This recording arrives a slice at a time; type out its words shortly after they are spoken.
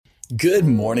Good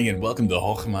morning and welcome to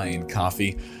Chochmah and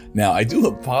Coffee. Now, I do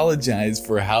apologize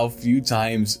for how few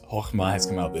times Chochmah has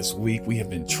come out this week. We have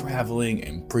been traveling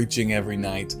and preaching every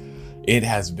night. It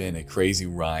has been a crazy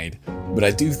ride, but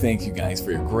I do thank you guys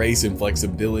for your grace and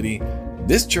flexibility.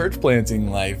 This church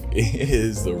planting life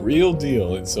is the real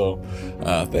deal, and so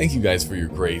thank you guys for your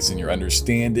grace and your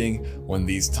understanding when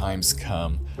these times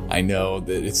come. I know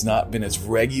that it's not been as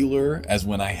regular as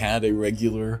when I had a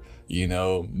regular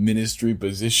ministry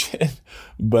position,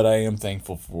 but I am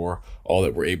thankful for all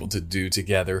that we're able to do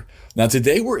together. Now,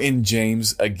 today we're in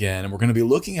James again, and we're going to be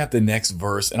looking at the next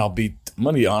verse, and I'm going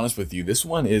to be honest with you. This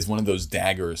one is one of those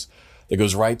daggers that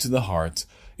goes right to the heart.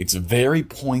 It's very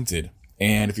pointed,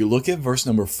 and if you look at verse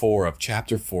number 4 of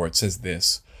chapter 4, it says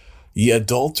this: "Ye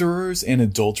adulterers and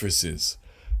adulteresses,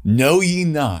 know ye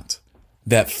not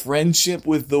that friendship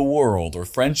with the world, or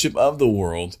friendship of the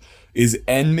world, is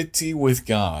enmity with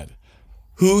God?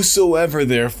 Whosoever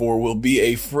therefore will be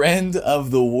a friend of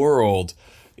the world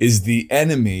is the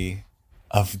enemy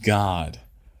of God."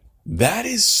 That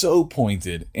is so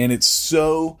pointed, and it's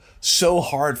so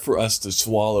hard for us to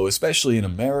swallow, especially in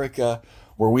America,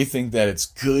 where we think that it's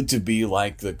good to be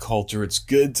like the culture. It's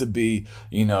good to be,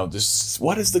 just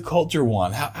what does the culture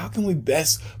want? How can we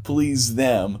best please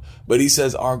them? But he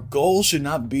says our goal should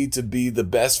not be to be the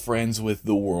best friends with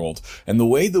the world. And the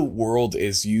way the world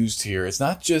is used here, it's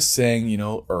not just saying,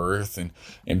 earth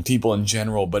and people in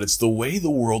general, but it's the way the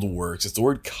world works. It's the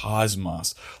word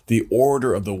cosmos, the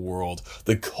order of the world,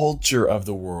 the culture of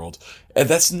the world. And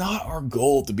that's not our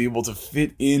goal, to be able to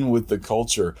fit in with the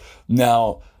culture.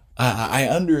 Now, I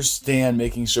understand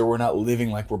making sure we're not living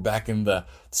like we're back in the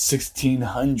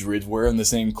 1600s, wearing the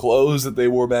same clothes that they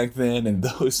wore back then and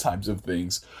those types of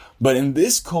things. But in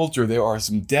this culture, there are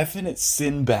some definite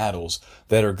sin battles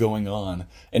that are going on.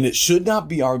 And it should not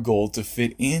be our goal to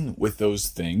fit in with those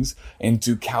things and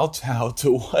to kowtow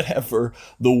to whatever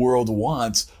the world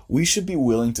wants. We should be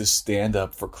willing to stand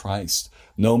up for Christ,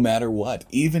 no matter what,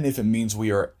 even if it means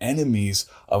we are enemies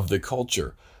of the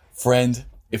culture. Friend,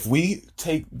 if we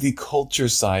take the culture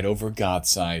side over God's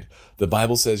side, the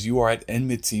Bible says you are at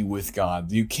enmity with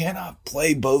God. You cannot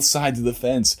play both sides of the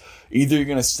fence. Either you're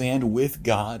going to stand with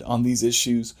God on these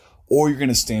issues, or you're going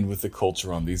to stand with the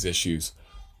culture on these issues.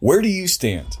 Where do you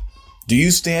stand? Do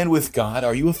you stand with God?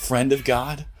 Are you a friend of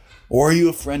God? Or are you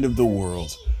a friend of the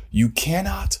world? You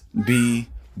cannot be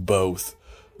both.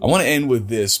 I want to end with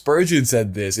this. Spurgeon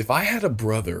said this: "If I had a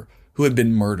brother who had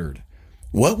been murdered,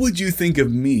 what would you think of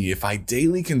me if I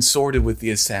daily consorted with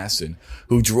the assassin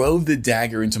who drove the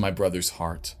dagger into my brother's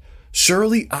heart?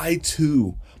 Surely I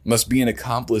too must be an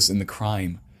accomplice in the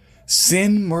crime.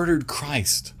 Sin murdered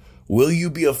Christ. Will you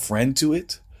be a friend to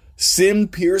it? Sin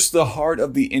pierced the heart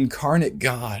of the incarnate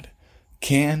God.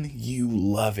 Can you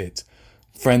love it?"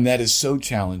 Friend, that is so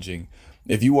challenging.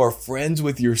 If you are friends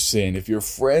with your sin, if you're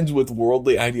friends with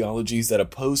worldly ideologies that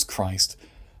oppose Christ,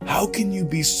 how can you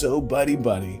be so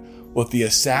buddy-buddy with the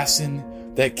assassin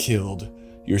that killed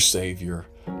your Savior?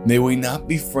 May we not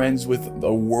be friends with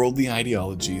the worldly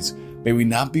ideologies. May we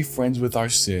not be friends with our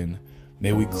sin.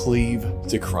 May we cleave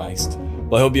to Christ.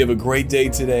 Well, I hope you have a great day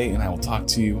today, and I will talk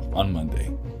to you on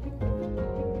Monday.